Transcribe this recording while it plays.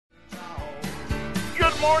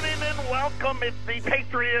morning and welcome. It's the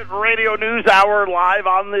Patriot Radio News Hour live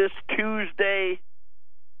on this Tuesday,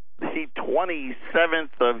 the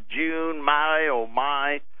 27th of June. My, oh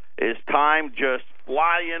my, is time just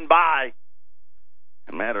flying by.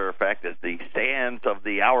 As a matter of fact, as the sands of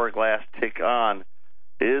the hourglass tick on,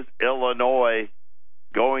 is Illinois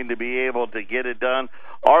going to be able to get it done?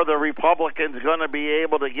 Are the Republicans going to be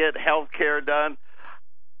able to get health care done?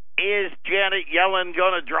 Is Janet Yellen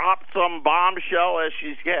going to drop some bombshell as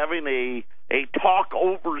she's having a talk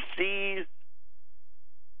overseas?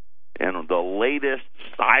 And the latest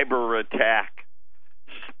cyber attack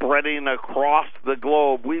spreading across the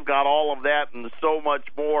globe. We've got all of that and so much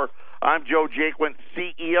more. I'm Joe Jaquin,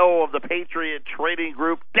 CEO of the Patriot Trading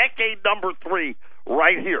Group, decade number 3,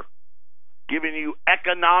 right here, giving you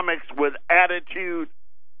economics with attitude,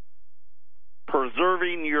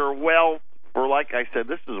 preserving your wealth. For, like I said,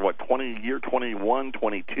 this is what, year 21,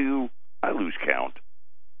 22? I lose count.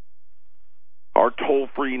 Our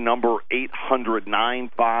toll-free number,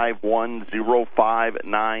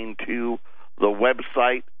 800-951-0592. The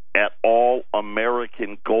website at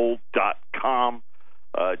allamericangold.com.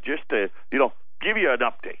 Just to, give you an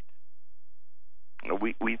update.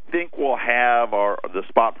 We think we'll have the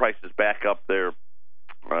spot prices back up there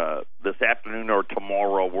this afternoon or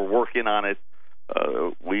tomorrow. We're working on it.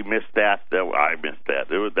 We missed that. I missed that.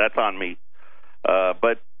 That's on me.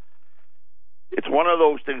 But it's one of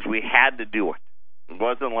those things we had to do it. It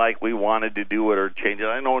wasn't like we wanted to do it or change it.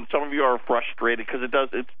 I know some of you are frustrated because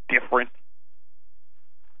it's different.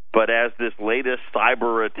 But as this latest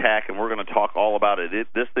cyber attack, and we're going to talk all about it,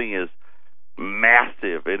 this thing is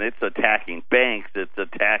massive, and it's attacking banks, it's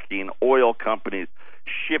attacking oil companies,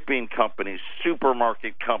 shipping companies,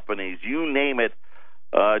 supermarket companies, you name it.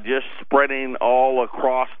 Just spreading all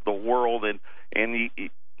across the world, and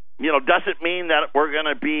doesn't mean that we're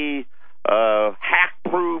going to be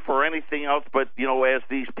hack-proof or anything else. But as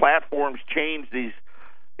these platforms change, they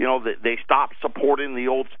stop supporting the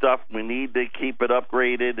old stuff. We need to keep it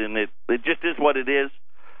upgraded, and it just is what it is.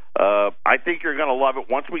 I think you're going to love it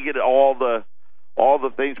once we get all the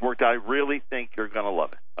things worked out. I really think you're going to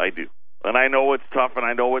love it. I do. And I know it's tough, and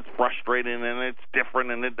I know it's frustrating, and it's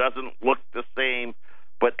different, and it doesn't look the same.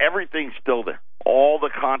 But everything's still there. All the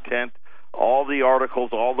content, all the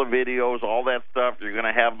articles, all the videos, all that stuff. You're going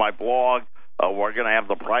to have my blog. We're going to have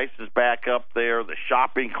the prices back up there, the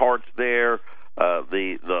shopping carts there,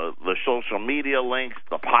 the social media links,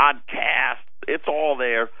 the podcast. It's all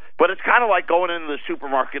there. But it's kind of like going into the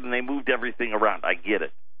supermarket and they moved everything around. I get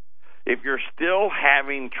it. If you're still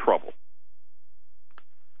having trouble,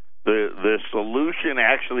 the solution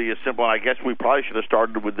actually is simple. I guess we probably should have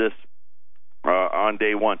started with this on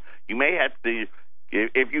day one. You may have to,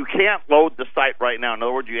 if you can't load the site right now, in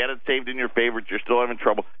other words, you had it saved in your favorites, you're still having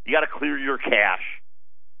trouble, you got to clear your cache,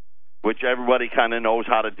 which everybody kind of knows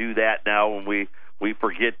how to do that now, and we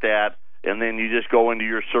forget that. And then you just go into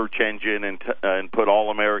your search engine and put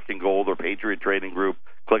All American Gold or Patriot Trading Group,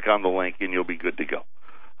 click on the link, and you'll be good to go.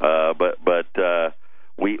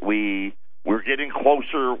 We're getting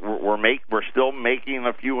closer. We're still making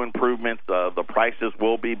a few improvements. The prices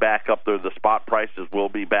will be back up there. The spot prices will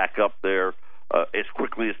be back up there as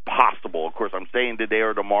quickly as possible. Of course, I'm saying today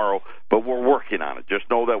or tomorrow, but we're working on it. Just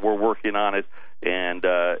know that we're working on it, and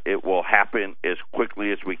it will happen as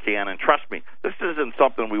quickly as we can. And trust me, this isn't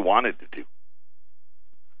something we wanted to do.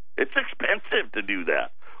 It's expensive to do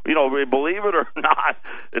that. Believe it or not,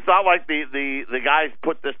 it's not like the guys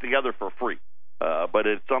put this together for free. But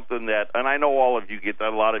it's something that, and I know all of you get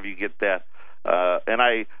that, a lot of you get that, and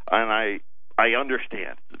I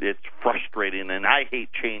understand. It's frustrating, and I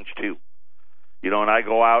hate change too. And I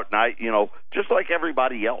go out and just like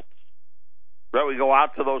everybody else, right? We go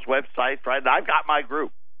out to those websites, right? And I've got my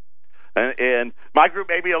group, and my group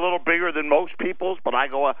may be a little bigger than most people's, but I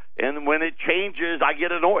go out, and when it changes, I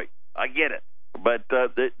get annoyed. I get it, but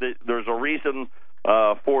there's a reason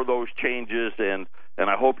for those changes, and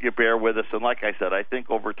I hope you bear with us. And like I said, I think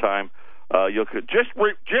over time, you'll just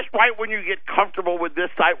right when you get comfortable with this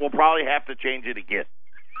site, we'll probably have to change it again.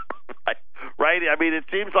 Right? I mean, it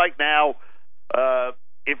seems like now,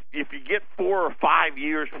 if you get 4 or 5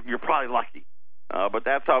 years, you're probably lucky. But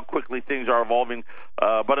that's how quickly things are evolving.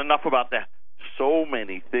 But enough about that. So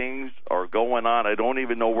many things are going on. I don't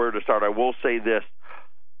even know where to start. I will say this.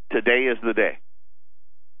 Today is the day.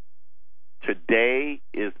 Today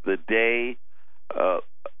is the day. A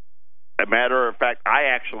matter of fact, I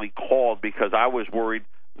actually called because I was worried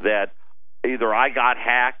that either I got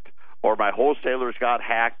hacked or my wholesalers got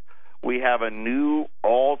hacked. We have a new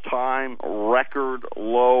all-time record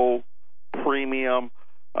low premium.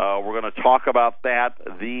 We're going to talk about that.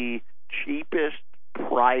 The cheapest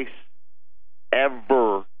price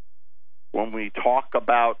ever when we talk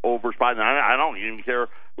about over spot. And I don't even care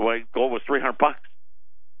when gold was $300.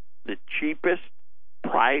 The cheapest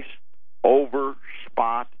price over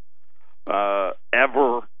spot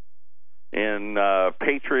ever in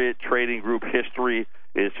Patriot Trading Group history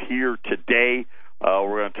is here today.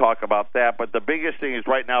 We're going to talk about that. But the biggest thing is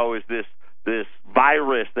right now is this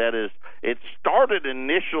virus that is, it started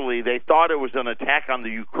initially, they thought it was an attack on the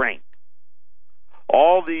Ukraine.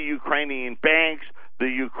 All the Ukrainian banks, the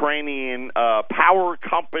Ukrainian power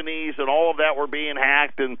companies, and all of that were being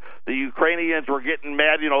hacked, and the Ukrainians were getting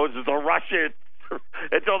mad. This is the Russians.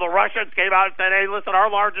 Until the Russians came out and said, hey, listen, our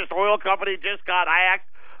largest oil company just got hacked.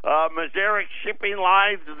 Maersk shipping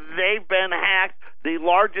lines, they've been hacked. The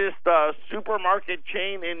largest supermarket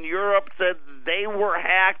chain in Europe said they were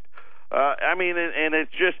hacked. And it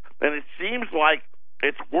seems like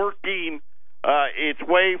it's working its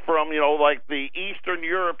way from, like the Eastern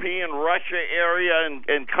European Russia area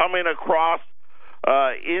and coming across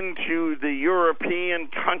into the European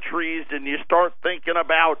countries, and you start thinking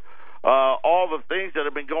about all the things that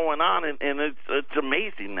have been going on, and it's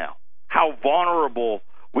amazing now how vulnerable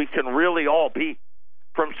we can really all be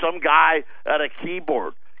from some guy at a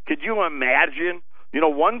keyboard. Could you imagine?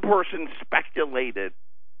 One person speculated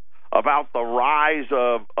about the rise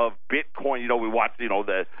of Bitcoin. We watched,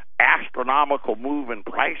 the astronomical move in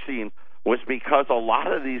pricing was because a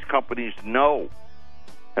lot of these companies know,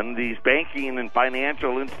 and these banking and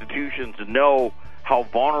financial institutions know how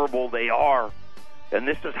vulnerable they are, and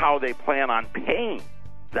this is how they plan on paying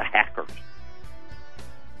the hackers.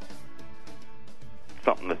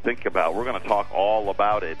 Something to think about. We're going to talk all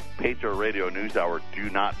about it. Patriot Radio News Hour. Do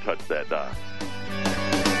not touch that dial.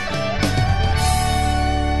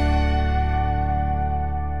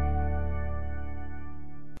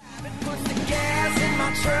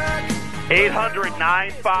 Truck.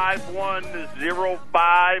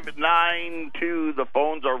 800-951-0592. The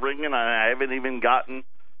phones are ringing. I haven't even gotten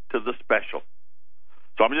to the special.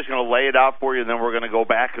 So I'm just going to lay it out for you, and then we're going to go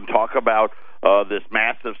back and talk about this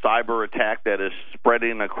massive cyber attack that is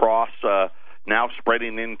spreading across, now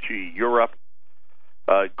spreading into Europe.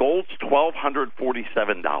 Gold's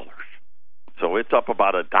 $1,247. So it's up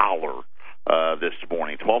about $1 this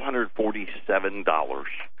morning, $1,247.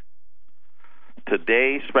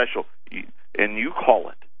 Today's special, and you call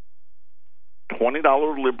it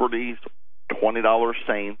 $20 Liberties, $20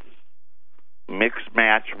 Saints, mixed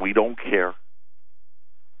match, we don't care.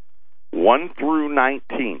 1 through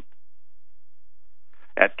 19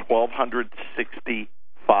 at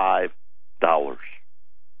 $1,265.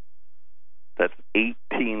 That's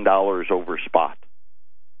 $18 over spot.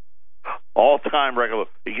 All-time regular.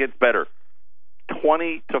 It gets better.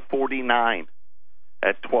 20 to 49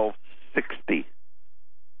 at $1,260.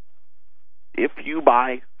 If you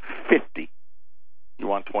buy 50, you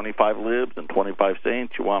want 25 libs and 25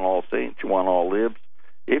 saints, you want all saints, you want all libs.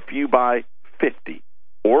 If you buy 50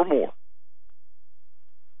 or more,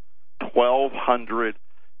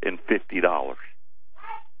 $1,250.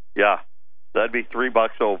 Yeah, that'd be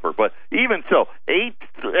 $3 over. But even so,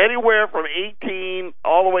 anywhere from 18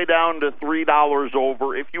 all the way down to $3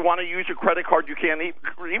 over. If you want to use your credit card, you can.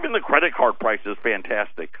 Even the credit card price is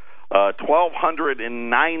fantastic.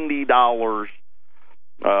 $1,290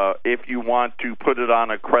 if you want to put it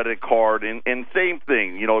on a credit card. And same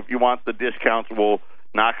thing, if you want the discounts, we'll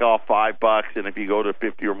knock off $5. And if you go to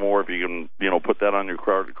 50 or more, if you can, put that on your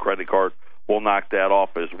credit card, we'll knock that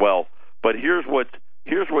off as well. But here's what's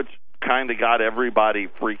kind of got everybody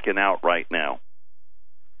freaking out right now.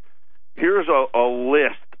 Here's a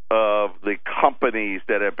list of the companies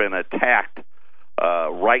that have been attacked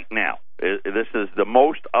right now. This is the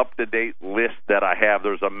most up-to-date list that I have.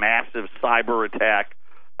 There's a massive cyber attack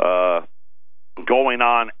going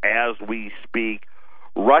on as we speak.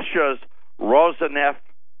 Russia's Rosneft,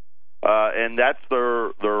 and that's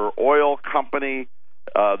their oil company,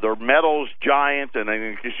 their metals giant, and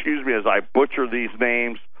excuse me as I butcher these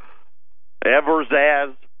names,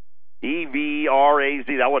 Evraz, EVRAZ,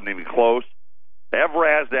 that wasn't even close.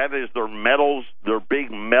 Evraz, that is their metals, their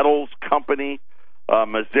big metals company.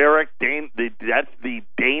 Maersk, that's the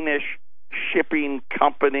Danish shipping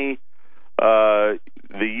company. The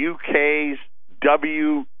UK's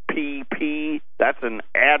WPP, that's an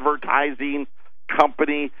advertising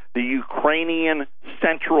company. The Ukrainian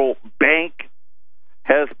Central Bank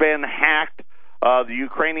has been hacked. The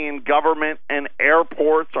Ukrainian government and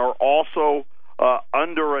airports are also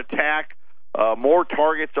under attack. More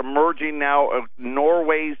targets emerging now of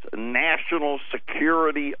Norway's National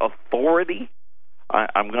Security Authority.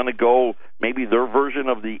 I'm going to go maybe their version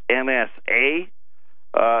of the NSA.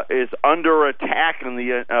 is under attack, and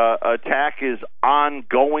the attack is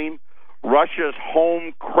ongoing. Russia's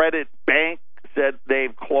Home Credit Bank said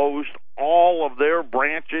they've closed all of their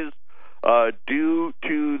branches due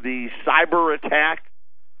to the cyber attack.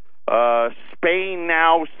 Spain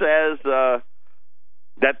now says that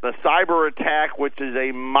the cyber attack, which is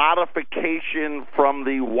a modification from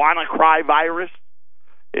the WannaCry virus,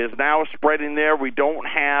 is now spreading there. We don't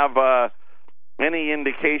have any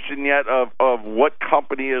indication yet of what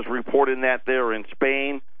company is reporting that there in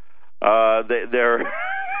Spain. They're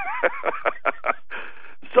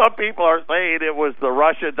some people are saying it was the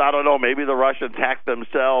Russians. I don't know. Maybe the Russians hacked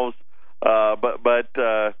themselves. But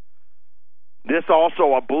this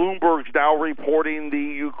also, Bloomberg's now reporting the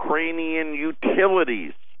Ukrainian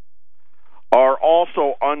utilities are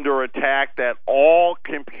also under attack, that all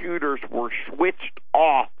computers were switched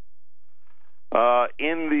off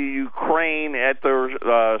in the Ukraine at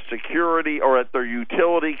their security or at their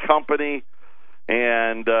utility company.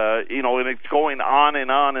 And, and it's going on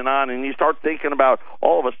and on and on. And you start thinking about,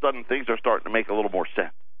 all of a sudden, things are starting to make a little more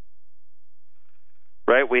sense.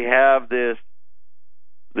 Right? We have this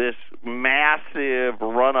massive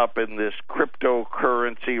run-up in this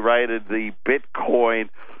cryptocurrency, right, in the Bitcoin.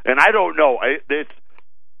 And I don't know.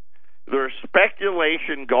 There's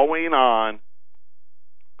speculation going on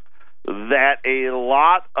that a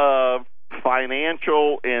lot of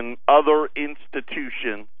financial and other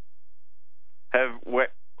institutions have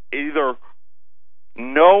either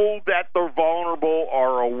know that they're vulnerable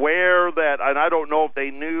or aware that, and I don't know if they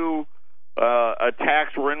knew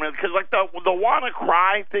attacks were imminent, because like the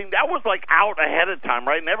WannaCry thing, that was like out ahead of time,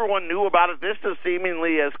 right? And everyone knew about it. This is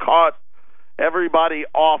seemingly has caught everybody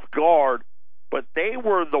off guard, but they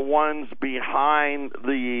were the ones behind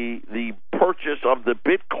the purchase of the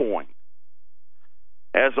Bitcoin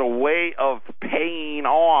as a way of paying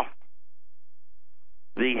off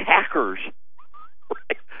the hackers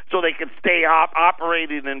so they could stay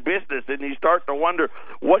operating in business. And you start to wonder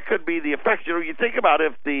what could be the effects. You think about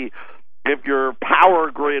if your power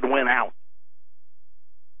grid went out,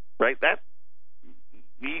 right? That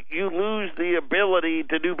you lose the ability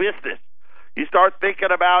to do business. You start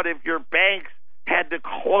thinking about if your banks had to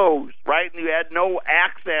close, right, and you had no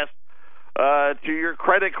access to your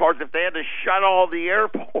credit cards, if they had to shut all the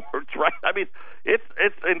airports, right? I mean,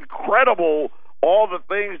 it's incredible, all the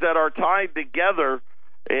things that are tied together,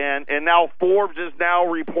 and now Forbes is now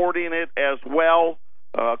reporting it as well,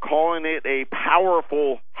 calling it a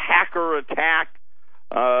powerful hacker attack.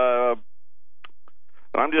 I'm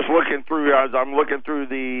just looking through, as I'm looking through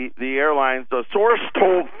the airlines. The source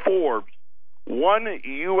told Forbes one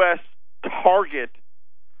U.S. target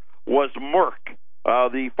was Merck,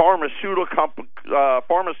 the pharmaceutical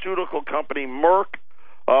company Merck.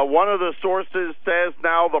 One of the sources says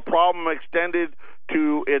now the problem extended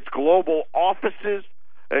to its global offices,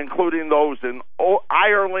 including those in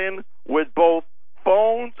Ireland, with both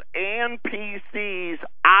phones and PCs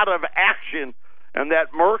out of action, and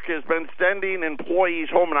that Merck has been sending employees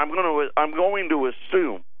home. And I'm going to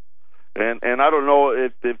assume, and I don't know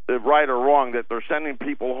if right or wrong, that they're sending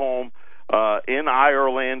people home in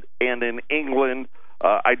Ireland and in England.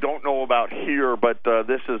 I don't know about here, but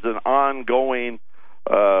this is an ongoing,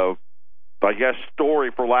 I guess,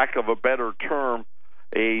 story, for lack of a better term.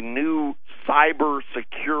 A new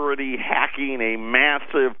cybersecurity hacking, a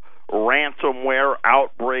massive ransomware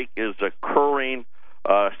outbreak is occurring,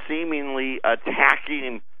 seemingly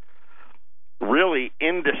attacking really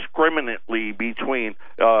indiscriminately between,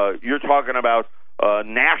 you're talking about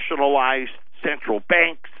nationalized central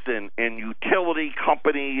banks and utility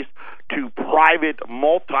companies to private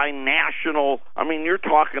multinational. I mean, you're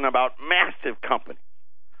talking about massive companies,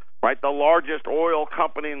 right? The largest oil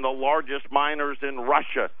company and the largest miners in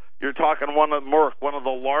Russia. You're talking Merck, one of the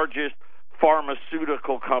largest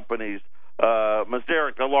pharmaceutical companies,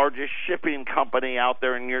 Mazaric, the largest shipping company out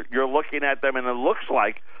there, and you're looking at them, and it looks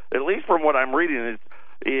like, at least from what I'm reading,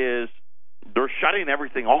 is they're shutting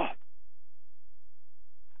everything off.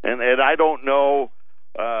 And I don't know,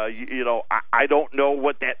 I don't know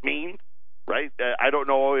what that means, right? I don't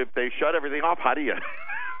know if they shut everything off. How do you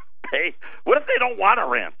pay? What if they don't want a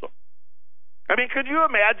ransom? I mean, could you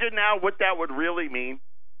imagine now what that would really mean?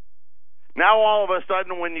 Now all of a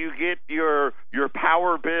sudden, when you get your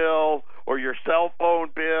power bill or your cell phone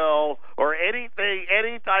bill or anything,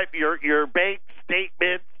 any type, your bank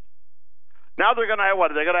statements, now they're going to have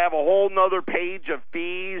what? They're going to have a whole nother page of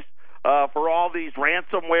fees for all these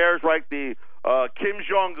ransomwares, right? The Kim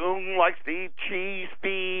Jong-un likes to eat cheese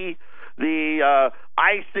fee, the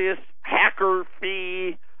ISIS hacker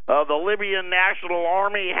fee, the Libyan National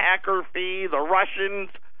Army hacker fee, the Russians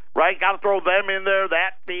right? Got to throw them in there,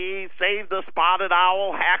 that fee, save the spotted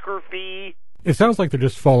owl, hacker fee. It sounds like they're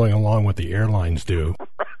just following along what the airlines do.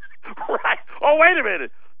 Right. Oh, wait a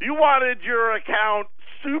minute. You wanted your account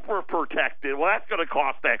super protected. Well, that's going to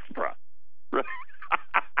cost extra.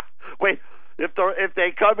 Wait, if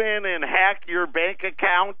they come in and hack your bank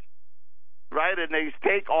account, right, and they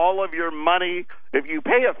take all of your money, if you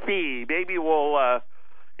pay a fee, maybe we'll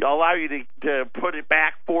allow you to put it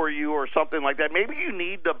back for you or something like that. Maybe you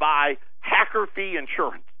need to buy hacker fee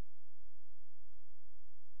insurance.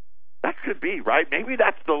 That could be, right? Maybe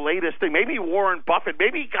that's the latest thing. Maybe Warren Buffett,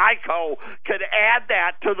 maybe Geico could add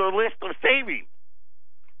that to the list of savings.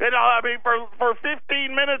 You know, I mean, for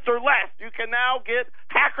 15 minutes or less, you can now get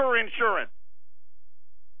hacker insurance.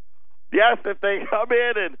 Yes, if they come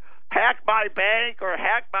in and hack my bank or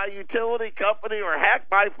hack my utility company or hack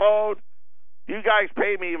my phone, you guys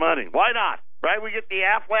pay me money. Why not? Right? We get the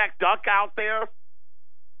Aflac duck out there.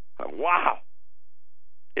 Wow.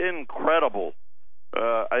 Incredible.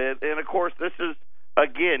 And of course, this is,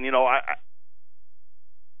 again, you know,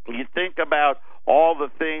 you think about all the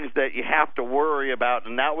things that you have to worry about,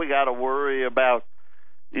 and now we got to worry about,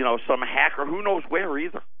 you know, some hacker, who knows where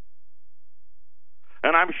either.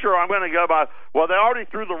 And I'm sure I'm going to go by, well, they already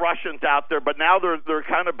threw the Russians out there, but now they're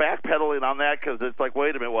kind of backpedaling on that because it's like,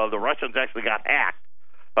 wait a minute, well, the Russians actually got hacked.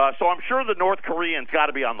 So I'm sure the North Koreans got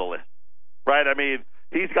to be on the list, right? I mean,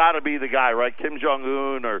 he's got to be the guy, right? Kim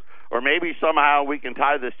Jong-un, or maybe somehow we can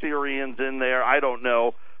tie the Syrians in there. I don't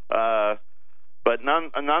know. But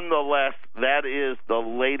nonetheless, that is the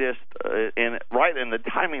latest, and the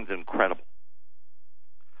timing's incredible.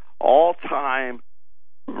 All-time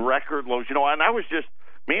record lows. You know, and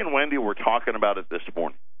me and Wendy were talking about it this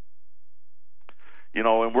morning. You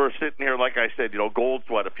know, and we're sitting here, like I said, you know, gold's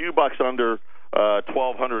what, a few bucks under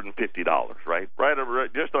 $1,250, right? Right,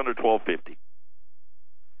 just under $1,250.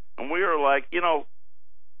 And we were like, you know,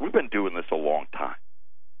 we've been doing this a long time.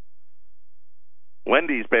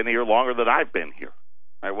 Wendy's been here longer than I've been here.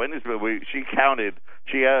 Right, Wendy's been. She counted.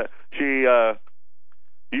 She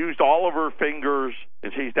used all of her fingers,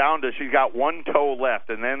 and she's got one toe left.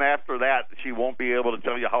 And then after that, she won't be able to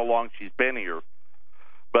tell you how long she's been here.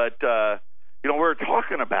 But you know, we were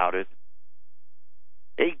talking about it.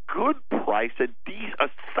 A good price, a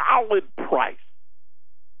solid price,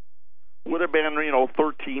 would have been, you know,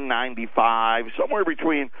 $13.95, somewhere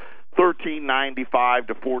between $13.95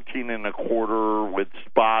 to $14.25, with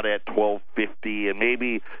spot at $12.50, and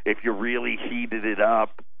maybe if you really heated it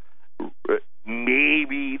up,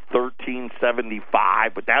 maybe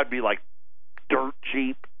 $13.75, but that would be like dirt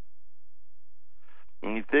cheap.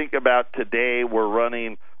 When you think about today, we're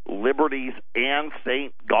running Liberties and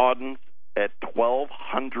St. Gaudens at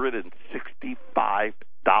 $1,265.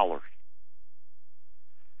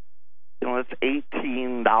 You know, that's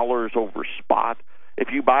 $18 over spot.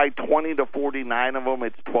 If you buy 20 to 49 of them,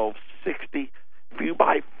 it's $12.60. If you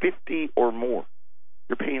buy 50 or more,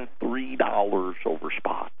 you're paying $3 over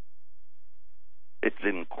spot. It's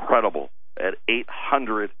incredible at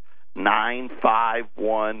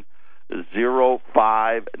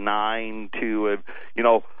 800-951-0592. You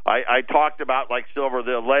know, I talked about, like silver,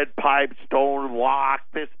 the lead pipe, stone lock.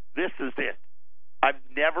 This is it. I've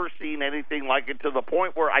never seen anything like it, to the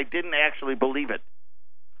point where I didn't actually believe it.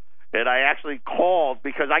 And I actually called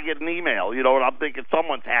because I get an email, you know, and I'm thinking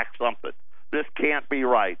someone's hacked something. This can't be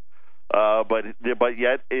right. But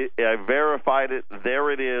yet I verified it.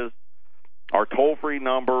 There it is. Our toll-free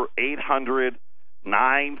number,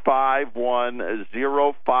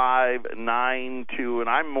 800-951-0592. And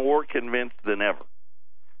I'm more convinced than ever,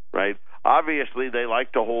 right? Obviously, they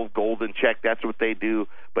like to hold gold in check. That's what they do.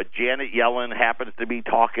 But Janet Yellen happens to be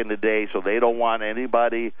talking today, so they don't want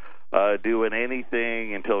anybody doing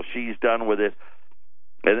anything until she's done with it.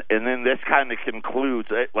 And then this kind of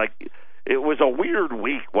concludes. Like, it was a weird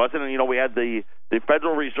week, wasn't it? You know, we had the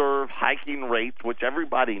Federal Reserve hiking rates, which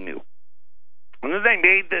everybody knew. And then they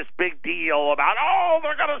made this big deal about,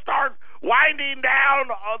 they're going to start winding down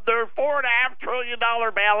their $4.5 trillion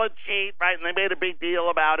balance sheet, right? And they made a big deal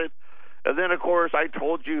about it. And then, of course, I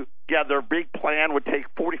told you, their big plan would take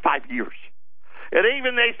 45 years. And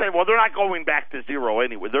even they say, well, they're not going back to zero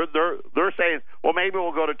anyway. They're saying, well, maybe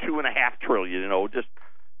we'll go to $2.5 trillion. You know, just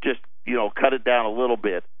you know, cut it down a little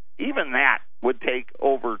bit. Even that would take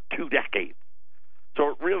over 2 decades.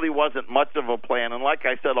 So it really wasn't much of a plan. And like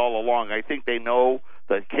I said all along, I think they know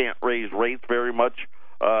they can't raise rates very much,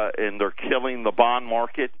 and they're killing the bond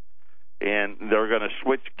market, and they're going to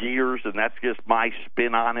switch gears, and that's just my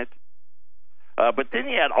spin on it. But then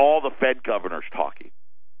you had all the Fed governors talking.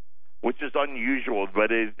 which is unusual,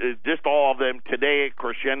 but it just all of them. Today it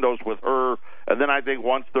crescendos with her, and then I think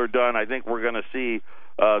once they're done, I think we're going to see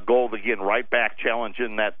gold again right back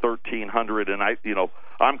challenging that 1,300, and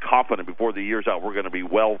I'm confident before the year's out we're going to be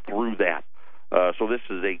well through that. So this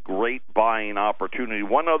is a great buying opportunity.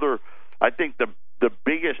 One other, I think the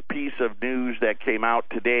biggest piece of news that came out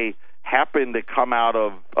today happened to come out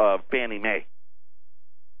of Fannie Mae.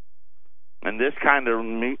 And this kind of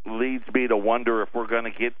leads me to wonder if we're going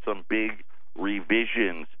to get some big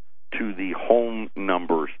revisions to the home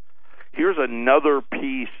numbers. Here's another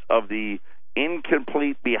piece of the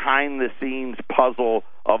incomplete behind-the-scenes puzzle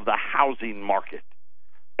of the housing market.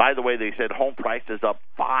 By the way, they said home prices up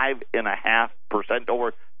 5.5%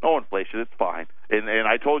 over no inflation. It's fine. And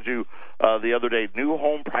I told you the other day, new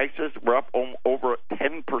home prices were up over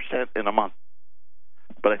 10% in a month.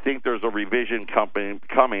 But I think there's a revision coming,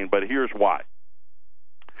 but here's why.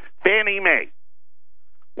 Fannie Mae,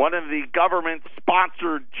 one of the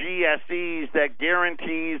government-sponsored GSEs that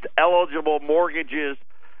guarantees eligible mortgages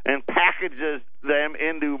and packages them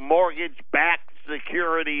into mortgage-backed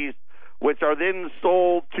securities, which are then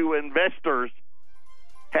sold to investors,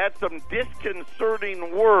 had some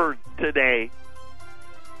disconcerting words today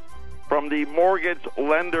from the Mortgage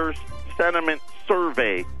Lenders Sentiment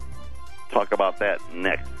Survey. Talk about that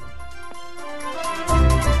next.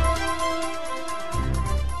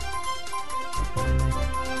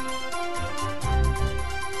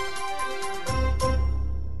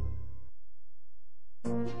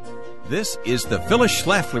 This is the Phyllis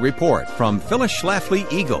Schlafly Report from Phyllis Schlafly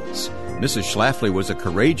Eagles. Mrs. Schlafly was a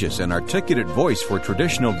courageous and articulate voice for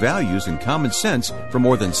traditional values and common sense for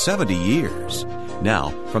more than 70 years.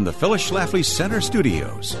 Now, from the Phyllis Schlafly Center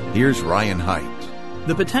Studios, here's Ryan Haidt.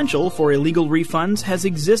 The potential for illegal refunds has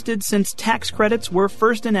existed since tax credits were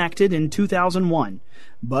first enacted in 2001,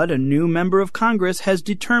 but a new member of Congress has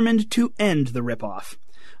determined to end the ripoff.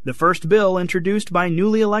 The first bill, introduced by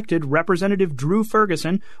newly elected Representative Drew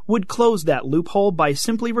Ferguson, would close that loophole by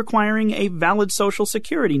simply requiring a valid Social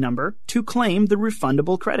Security number to claim the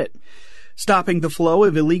refundable credit. Stopping the flow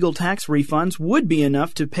of illegal tax refunds would be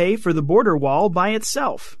enough to pay for the border wall by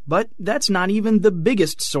itself, but that's not even the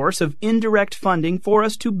biggest source of indirect funding for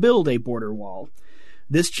us to build a border wall.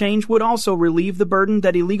 This change would also relieve the burden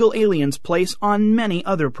that illegal aliens place on many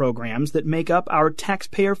other programs that make up our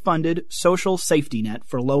taxpayer-funded social safety net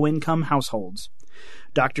for low-income households.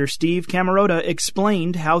 Dr. Steve Camarota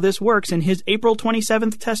explained how this works in his April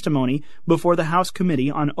 27th testimony before the House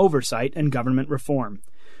Committee on Oversight and Government Reform.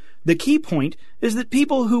 The key point is that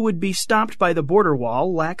people who would be stopped by the border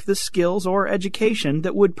wall lack the skills or education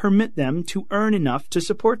that would permit them to earn enough to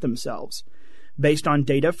support themselves. Based on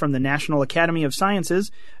data from the National Academy of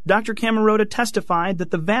Sciences, Dr. Camarota testified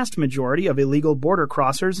that the vast majority of illegal border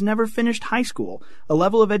crossers never finished high school, a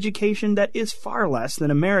level of education that is far less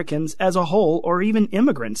than Americans as a whole or even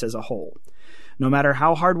immigrants as a whole. No matter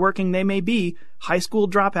how hardworking they may be, high school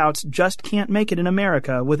dropouts just can't make it in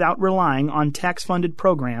America without relying on tax-funded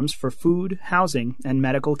programs for food, housing, and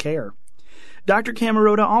medical care. Dr.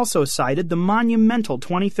 Camarota also cited the monumental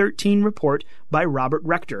 2013 report by Robert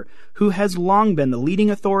Rector, who has long been the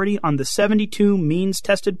leading authority on the 72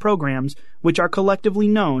 means-tested programs which are collectively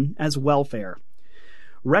known as welfare.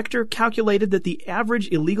 Rector calculated that the average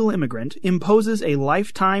illegal immigrant imposes a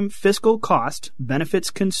lifetime fiscal cost,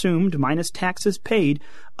 benefits consumed minus taxes paid,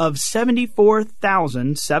 of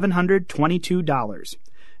 $74,722.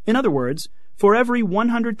 In other words, for every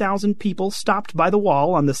 100,000 people stopped by the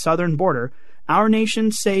wall on the southern border, our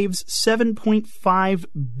nation saves $7.5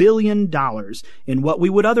 billion in what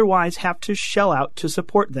we would otherwise have to shell out to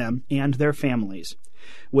support them and their families.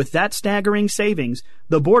 With that staggering savings,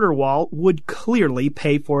 the border wall would clearly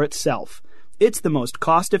pay for itself. It's the most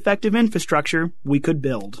cost-effective infrastructure we could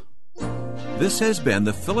build. This has been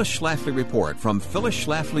the Phyllis Schlafly Report from Phyllis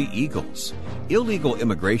Schlafly Eagles. Illegal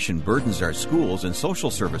immigration burdens our schools and social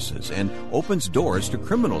services and opens doors to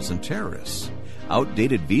criminals and terrorists.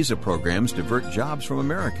 Outdated visa programs divert jobs from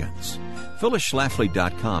Americans.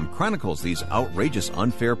 PhyllisSchlafly.com chronicles these outrageous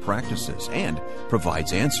unfair practices and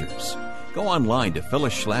provides answers. Go online to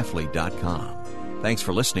PhyllisSchlafly.com. Thanks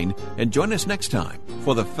for listening, and join us next time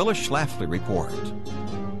for the Phyllis Schlafly Report.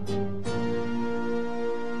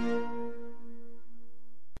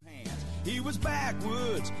 He was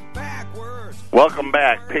backwards. Welcome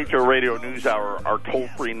back. Patriot Radio News Hour. Our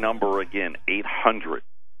toll-free number again,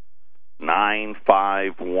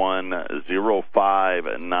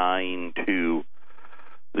 800-951-0592.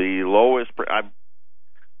 The lowest, I've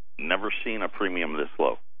never seen a premium this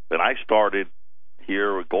low. And I started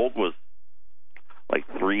here, gold was like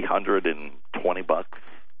 $320.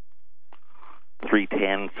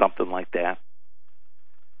 310, something like that.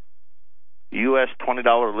 U.S.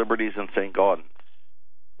 $20 Liberties in St. Gaudens,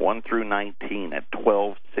 1 through 19 at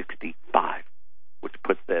 $12.65, which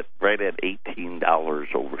puts that right at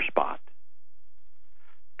 $18 over spot.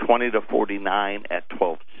 20 to 49 at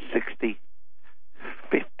 $12.60,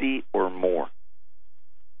 50 or more.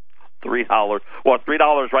 $3. Well,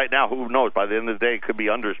 $3 right now. Who knows? By the end of the day, it could be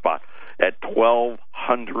under spot at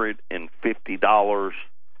 $1,250.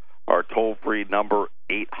 Our toll-free number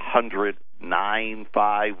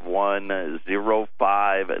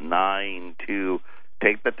 800-951-0592.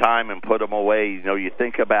 Take the time and put them away. You know, you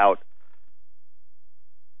think about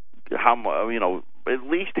how, you know, at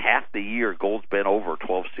least half the year gold's been over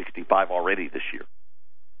 $12.65 already this year,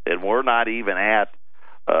 and we're not even at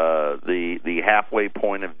the halfway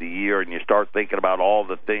point of the year. And you start thinking about all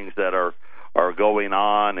the things that are going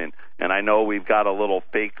on, and I know we've got a little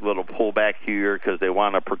pullback here because they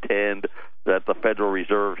want to pretend that the Federal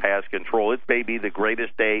Reserve has control. It may be the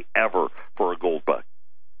greatest day ever for a gold bug.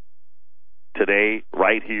 Today,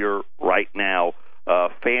 right here, right now,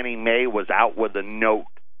 Fannie Mae was out with a note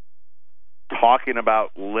talking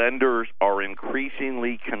about lenders are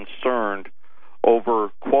increasingly concerned over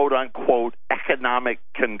quote-unquote economic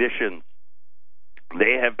conditions.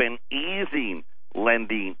 They have been easing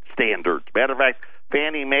lending standards. Matter of fact,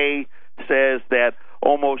 Fannie Mae says that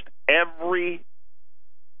almost every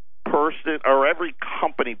person or every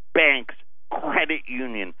company, banks, credit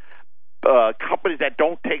union, companies that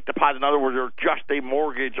don't take deposits, in other words, are just a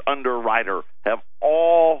mortgage underwriter, have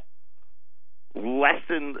all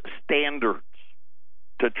lessened standards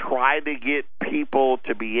to try to get people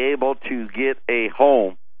to be able to get a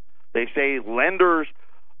home. They say lenders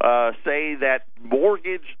say that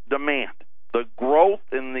mortgage demand, the growth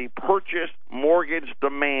in the purchase mortgage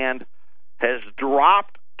demand, has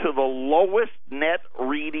dropped to the lowest net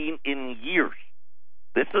reading in years.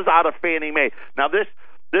 This is out of Fannie Mae. Now, this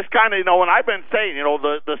kind of, you know, when I've been saying, you know,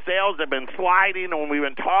 the sales have been sliding, and when we've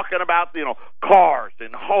been talking about, you know, cars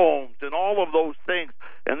and homes and all of those things,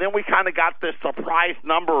 and then we kind of got this surprise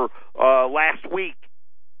number last week,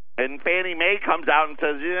 and Fannie Mae comes out and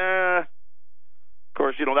says, yeah, of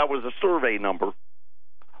course, you know, that was a survey number.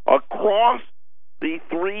 Across the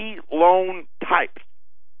three loan types,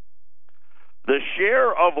 the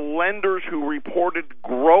share of lenders who reported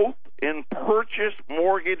growth in purchase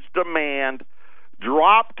mortgage demand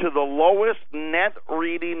dropped to the lowest net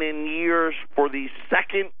reading in years for the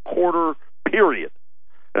second quarter period.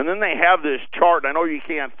 And then they have this chart. I know you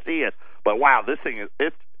can't see it, but wow, this thing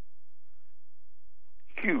it's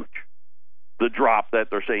huge. The drop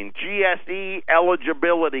that they're saying. GSE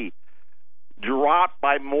eligibility dropped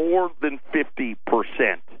by more than 50%.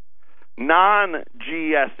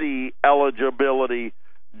 Non-GSE eligibility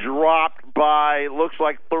dropped by, looks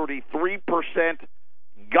like 33%.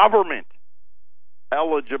 Government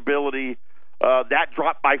eligibility, that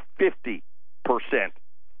dropped by 50%.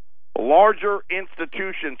 Larger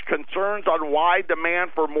institutions, concerns on why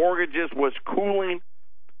demand for mortgages was cooling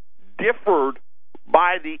differed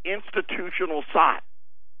by the institutional side.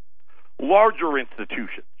 Larger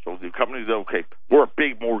institutions, so the companies, okay, we're a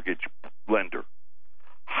big mortgage lender.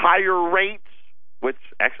 Higher rates, which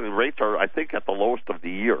actually rates are, I think, at the lowest of the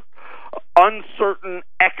year. Uncertain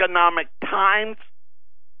economic times.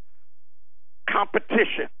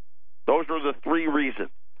 Competition. Those are the three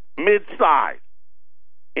reasons. Mid-size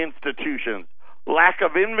institutions. Lack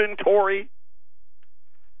of inventory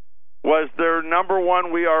was their number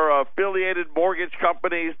one. We are affiliated mortgage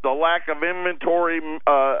companies. The lack of inventory in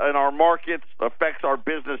our markets affects our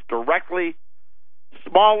business directly.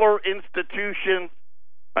 Smaller institutions.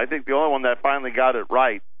 I think the only one that finally got it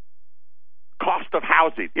right. Cost of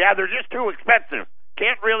housing. Yeah, they're just too expensive.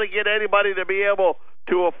 Can't really get anybody to be able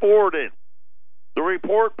to afford it. The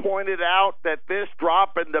report pointed out that this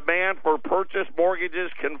drop in demand for purchase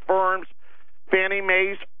mortgages confirms Fannie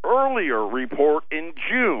Mae's earlier report in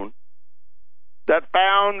June that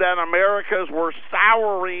found that Americans were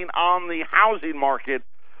souring on the housing market,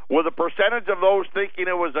 with a percentage of those thinking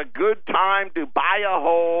it was a good time to buy a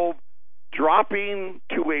home dropping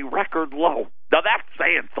to a record low. Now, that's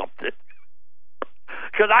saying something.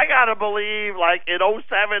 Because I got to believe, like, in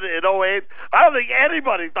 07 and 08, I don't think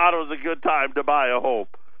anybody thought it was a good time to buy a home.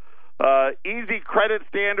 Easy credit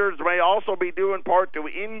standards may also be due in part to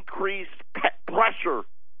increased pressure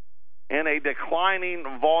in a declining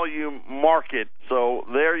volume market. So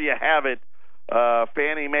there you have it.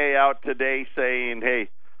 Fannie Mae out today saying, hey,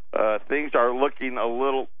 things are looking a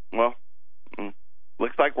little, well,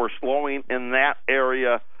 looks like we're slowing in that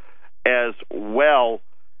area as well.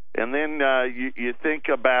 And then you think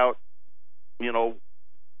about, you know,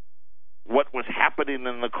 what was happening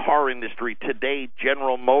in the car industry today,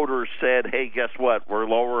 General Motors said, "Hey, guess what? We're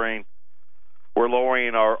lowering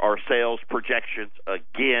our sales projections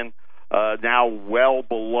again. Now well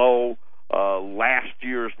below last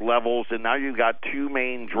year's levels, and now you've got two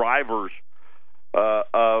main drivers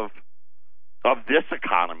of this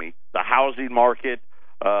economy: the housing market,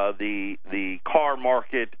 the car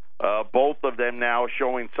market. Both of them now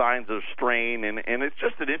showing signs of strain, and it's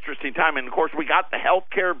just an interesting time. And, of course, we got the health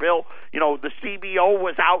care bill. You know, the CBO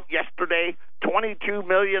was out yesterday. 22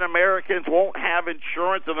 million Americans won't have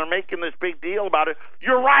insurance, and they're making this big deal about it.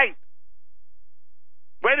 You're right.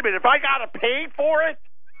 Wait a minute. If I got to pay for it,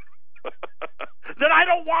 then I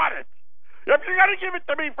don't want it. If you're going to give it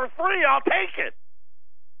to me for free, I'll take it.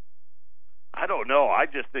 I don't know. I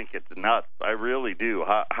just think it's nuts. I really do.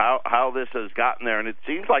 How this has gotten there, and it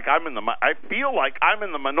seems like I feel like I'm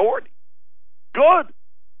in the minority. Good.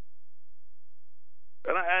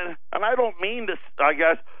 And I don't mean to, I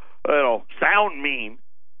guess, sound mean,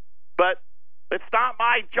 but it's not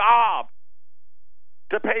my job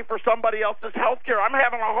to pay for somebody else's health care. I'm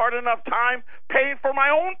having a hard enough time paying for my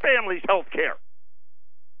own family's health care.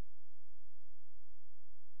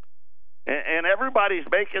 And everybody's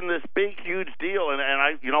making this big, huge deal,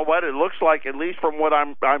 and you know what? It looks like, at least from what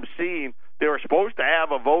I'm seeing, they were supposed to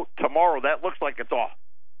have a vote tomorrow. That looks like it's off.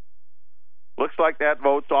 Looks like that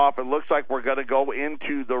vote's off. It looks like we're going to go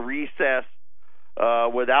into the recess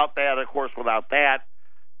without that. Of course, without that,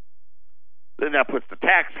 then that puts the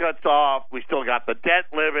tax cuts off. We still got the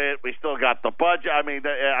debt limit. We still got the budget. I mean,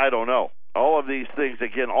 I don't know. All of these things,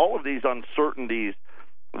 again, all of these uncertainties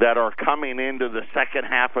that are coming into the second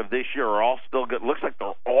half of this year are all still good. Looks like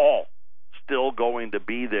they're all still going to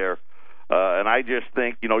be there. And I just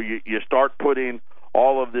think, you start putting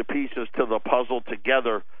all of the pieces to the puzzle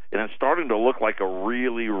together, and it's starting to look like a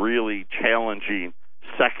really, really challenging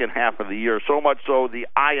second half of the year. So much so the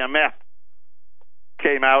IMF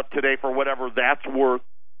came out today, for whatever that's worth.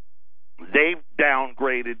 They've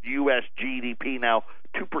downgraded U.S. GDP now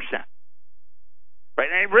 2%. Right?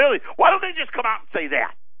 And really, why don't they just come out and say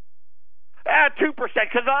that? 2%,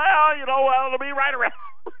 because it'll be right around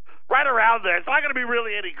there. It's not going to be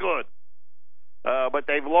really any good. But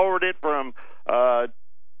they've lowered it from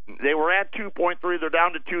they were at 2.3, they're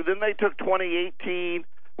down to 2. Then they took 2018,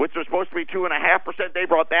 which was supposed to be 2.5%. They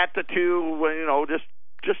brought that to 2.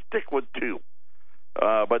 Just stick with 2.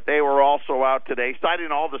 But they were also out today,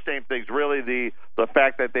 citing all the same things. Really, the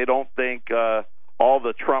fact that they don't think all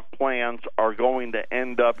the Trump plans are going to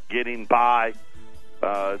end up getting by.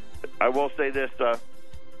 I will say this,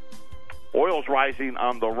 oil's rising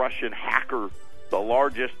on the Russian hacker, the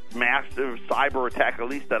largest massive cyber attack, at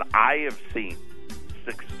least that I have seen.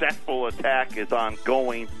 Successful attack is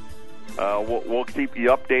ongoing. We'll keep you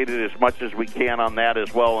updated as much as we can on that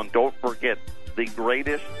as well. And don't forget, the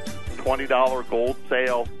greatest $20 gold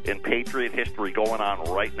sale in Patriot history going on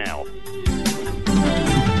right now.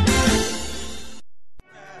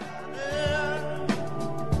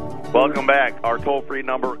 Welcome back. Our toll-free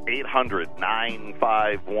number,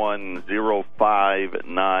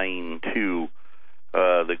 800-951-0592.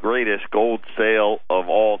 The greatest gold sale of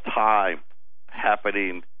all time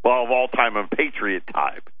happening, of all time in Patriot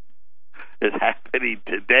time, is happening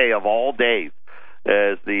today of all days.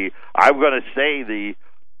 As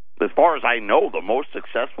as far as I know, the most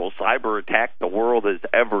successful cyber attack the world has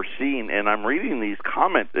ever seen. And I'm reading these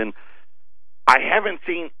comments, and I haven't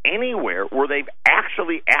seen anywhere where they've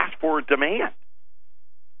actually asked for a demand.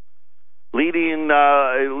 Leading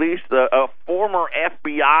at least a former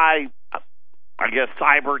FBI, I guess,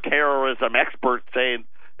 cyber terrorism expert saying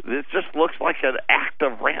this just looks like an act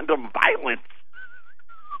of random violence.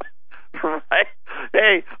 Right?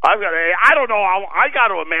 Hey, I don't know. I got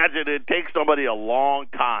to imagine it takes somebody a long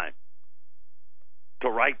time to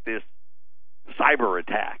write this cyber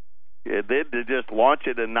attack. And then to just launch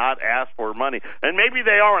it and not ask for money. And maybe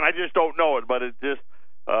they are, and I just don't know it, but it's just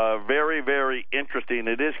very, very interesting.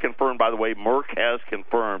 It is confirmed, by the way, Merck has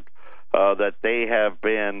confirmed that they have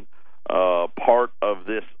been part of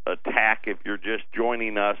this attack. If you're just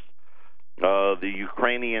joining us, the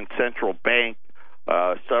Ukrainian Central Bank,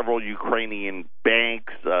 several Ukrainian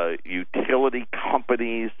banks, utility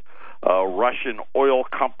companies, Russian oil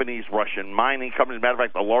companies, Russian mining companies. Matter of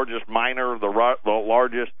fact, the largest miner, the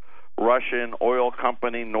largest Russian oil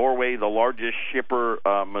company, Norway, the largest shipper,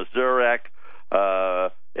 Mazurek,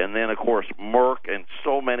 and then, of course, Merck, and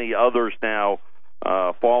so many others now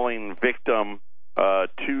falling victim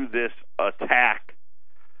to this attack.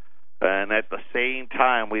 And at the same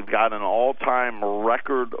time, we've got an all-time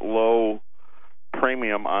record low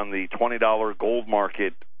premium on the $20 gold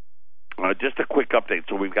market. Just a quick update.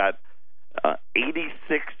 So we've got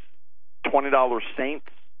 86 $20 Saints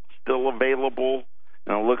still available,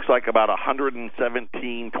 and it looks like about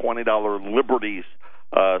 117 $20 Liberties.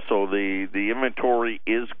 So the inventory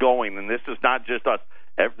is going, and this is not just us.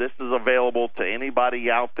 This is available to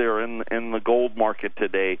anybody out there in the gold market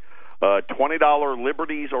today. $20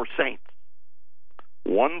 Liberties or Saints,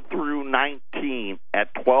 1 through 19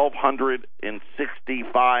 at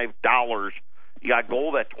 $1,265. You got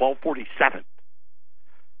gold at $1,247.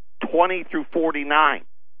 20 through 49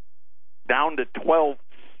 down to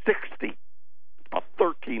 $1,260. About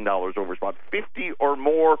 $13 over spot. 50 or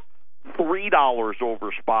more, $3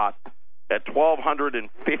 over spot at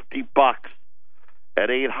 $1,250 at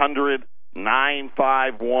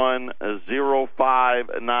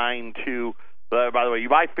 800-951-0592. By the way, you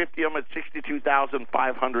buy 50 of them at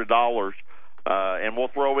 $62,500, and we'll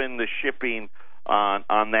throw in the shipping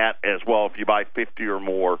on that as well if you buy 50 or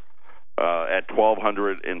more at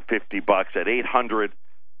 $1,250 at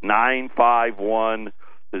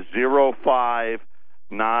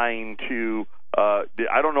 800-951-0592.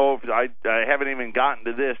 I don't know if I haven't even gotten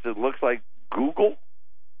to this. It looks like Google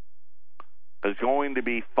is going to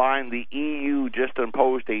be fined. The EU just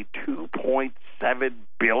imposed a $2.7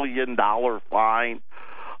 billion fine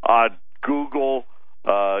on Google,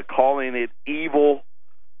 calling it evil,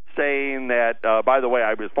 saying that, by the way,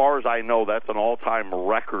 as far as I know, that's an all-time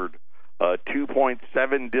record,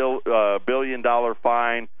 $2.7 billion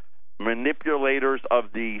fine. Manipulators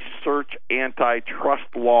of the search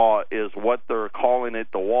antitrust law is what they're calling it.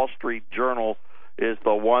 The Wall Street Journal is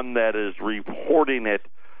the one that is reporting it.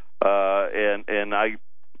 And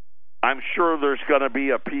I'm sure there's going to be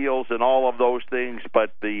appeals and all of those things,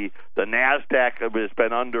 but the NASDAQ has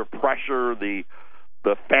been under pressure. The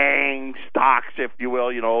FANG stocks, if you will,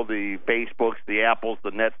 the Facebooks, the Apples, the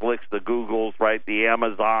Netflix, the Googles, right, the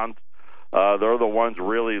Amazons, they're the ones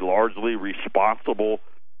really largely responsible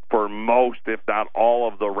for most, if not all,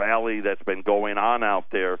 of the rally that's been going on out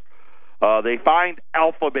there. They fined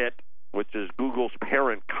Alphabet, which is Google's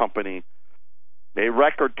parent company, a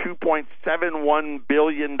record $2.71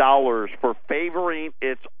 billion for favoring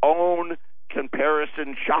its own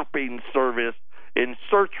comparison shopping service in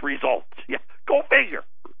search results. Yeah, go figure.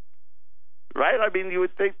 Right? I mean, you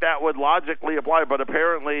would think that would logically apply, but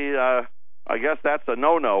apparently, I guess that's a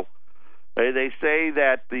no-no. They say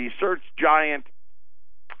that the search giant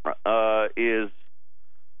is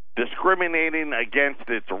discriminating against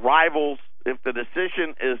its rivals. If the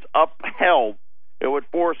decision is upheld, it would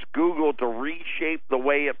force Google to reshape the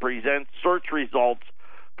way it presents search results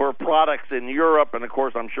for products in Europe. And, of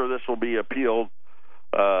course, I'm sure this will be appealed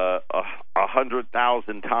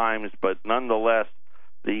 100,000 times. But nonetheless,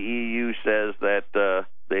 the EU says that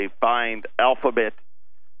they fined Alphabet,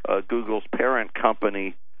 Google's parent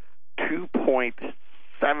company,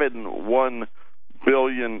 $2.71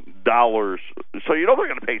 billion. So you know they're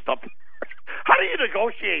going to pay something. How do you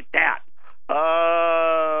negotiate that?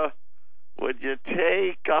 Would you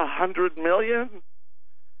take $100 million?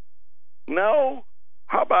 No.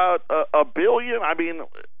 How about $1 billion? I mean,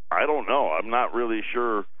 I don't know. I'm not really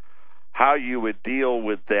sure how you would deal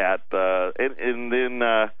with that. And then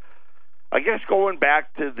I guess going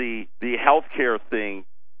back to the healthcare thing,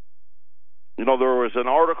 there was an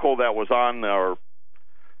article that was on the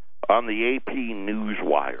AP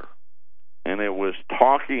Newswire, and it was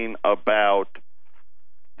talking about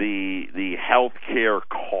the healthcare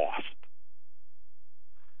cost.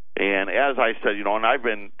 And as I said, and I've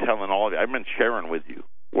been I've been sharing with you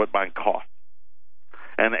what mine costs.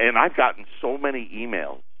 And I've gotten so many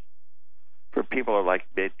emails from people who are like,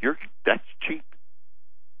 that's cheap.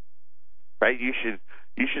 Right? You should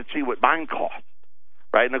see what mine costs.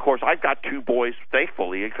 Right? And of course I've got 2 boys,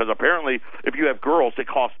 thankfully, because apparently if you have girls it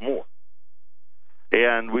costs more.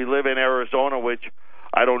 And we live in Arizona, which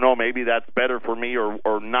I don't know, maybe that's better for me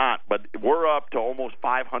or not, but we're up to almost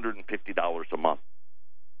 $550 a month.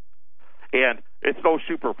 And it's no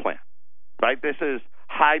super plan, right? This is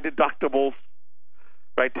high deductibles,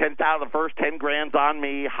 right? $10,000, the first 10 grand's on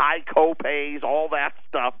me, high co-pays, all that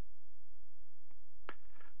stuff.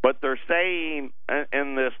 But they're saying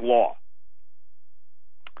in this law,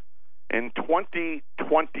 in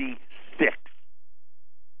 2026,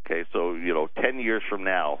 okay, so 10 years from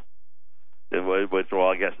now, which,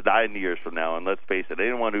 I guess 9 years from now, and let's face it,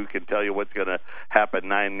 anyone who can tell you what's going to happen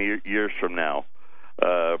 9 years from now,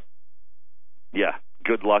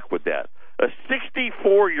 good luck with that. A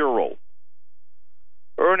 64-year-old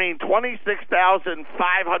earning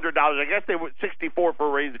 $26,500. I guess they were 64 for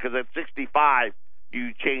a reason, because at 65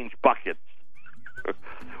 you change buckets.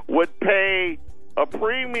 would pay a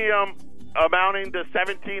premium amounting to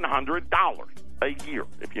 $1,700. a year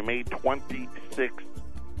if you made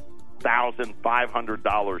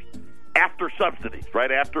 $26,500 after subsidies,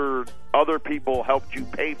 right after other people helped you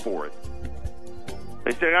pay for it.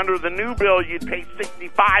 They say under the new bill you'd pay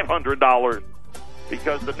 $6,500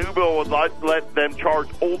 because the new bill would let them charge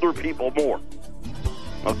older people more.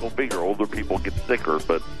 Go figure, older people get sicker.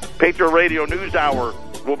 But Patriot Radio News Hour,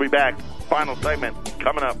 we'll be back. Final segment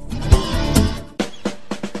coming up.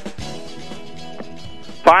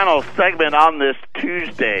 Final segment on this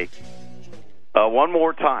Tuesday. One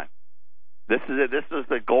more time. This is it. This is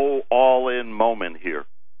the go all-in moment here.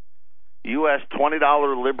 U.S.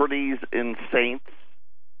 $20 Liberties in Saints,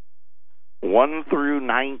 1 through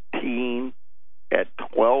 19 at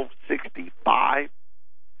 $12.65.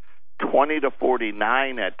 20 to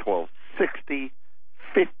 49 at $12.60,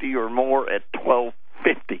 50 or more at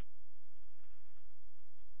 $12.50.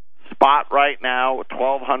 Spot right now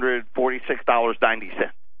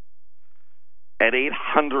 $1,246.90. At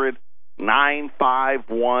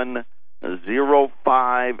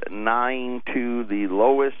 800-951-0592, the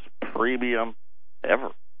lowest premium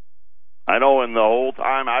ever. I know in the whole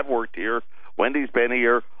time I've worked here, Wendy's been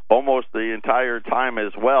here almost the entire time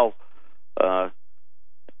as well.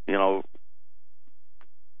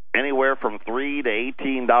 Anywhere from $3 to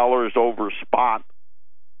 $18 over spot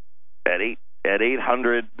at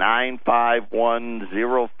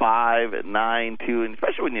 800-951-0592, and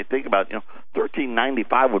especially when you think about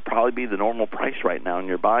 $13.95 would probably be the normal price right now, and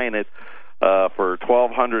you're buying it for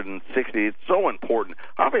 $1,260. It's so important.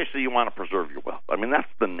 Obviously, you want to preserve your wealth. I mean,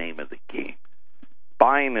 that's the name of the game.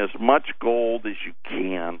 Buying as much gold as you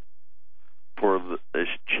can for as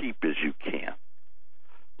cheap as you can.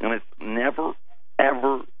 And it's never,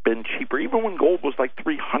 ever been cheaper. Even when gold was like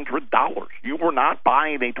 $300, you were not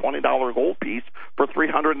buying a $20 gold piece for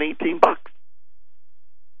 $318.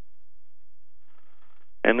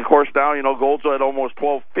 And, of course, now, gold's at almost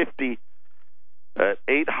 $1,250 at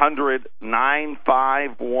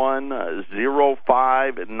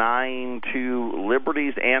 800-951-0592,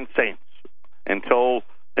 Liberties and Saints. Until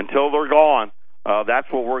they're gone,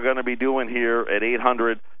 that's what we're going to be doing here at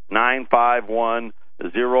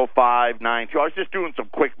 800-951-0592. I was just doing some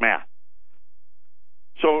quick math.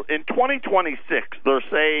 So in 2026, they're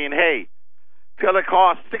saying, hey, it's going to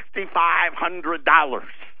cost $6,500,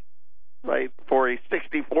 right, for a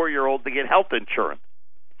 64-year-old to get health insurance.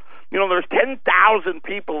 There's 10,000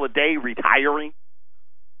 people a day retiring,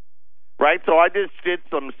 right? So I just did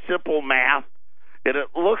some simple math, and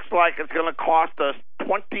it looks like it's going to cost us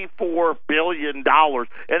 $24 billion.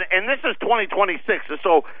 And this is 2026,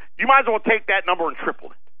 so you might as well take that number and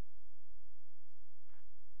triple it,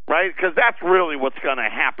 right? Because that's really what's going to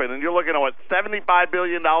happen. And you're looking at, $75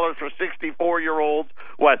 billion for 64-year-olds,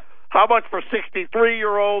 how much for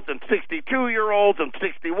 63-year-olds and 62-year-olds and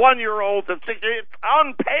 61-year-olds and 60? It's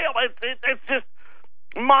unpayable. It's just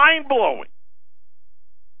mind-blowing.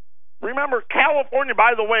 Remember, California,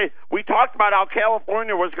 by the way, we talked about how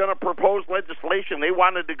California was going to propose legislation. They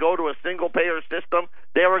wanted to go to a single-payer system.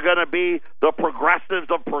 They were going to be the progressives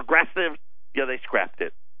of progressives. Yeah, they scrapped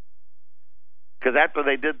it. Because after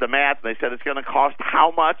they did the math, they said it's going to cost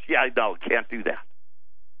how much? Yeah, no, can't do that.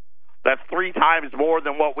 That's 3 times more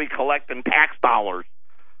than what we collect in tax dollars.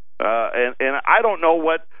 And I don't know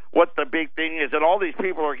what the big thing is. And all these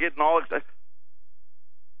people are getting all excited.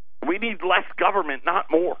 We need less government, not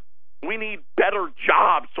more. We need better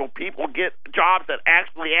jobs so people get jobs that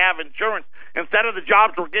actually have insurance instead of the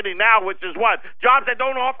jobs we're getting now, which is what? Jobs that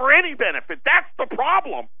don't offer any benefit. That's the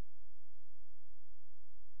problem.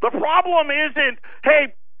 The problem isn't,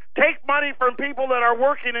 hey, take money from people that are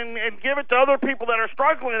working and give it to other people that are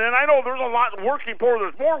struggling. And I know there's a lot of working poor.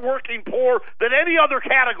 There's more working poor than any other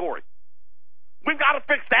category. We've got to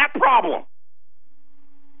fix that problem.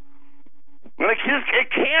 It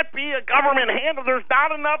can't be a government handle. There's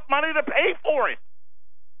not enough money to pay for it.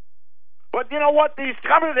 But you know what? These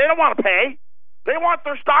companies, they don't want to pay. They want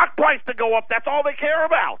their stock price to go up. That's all they care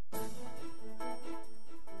about. It's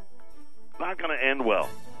not going to end well.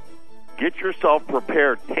 Get yourself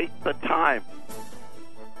prepared. Take the time.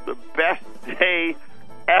 The best day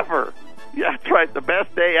ever. Yeah, that's right. The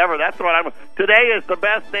best day ever. That's what today is the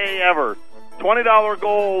best day ever. $20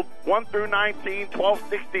 gold, 1 through 19,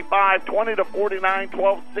 $12.65, 20 to 49,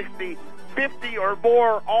 $12.60, 50 or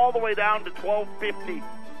more, all the way down to $12.50.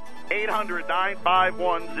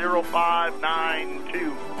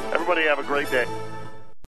 800-951-0592. Everybody have a great day.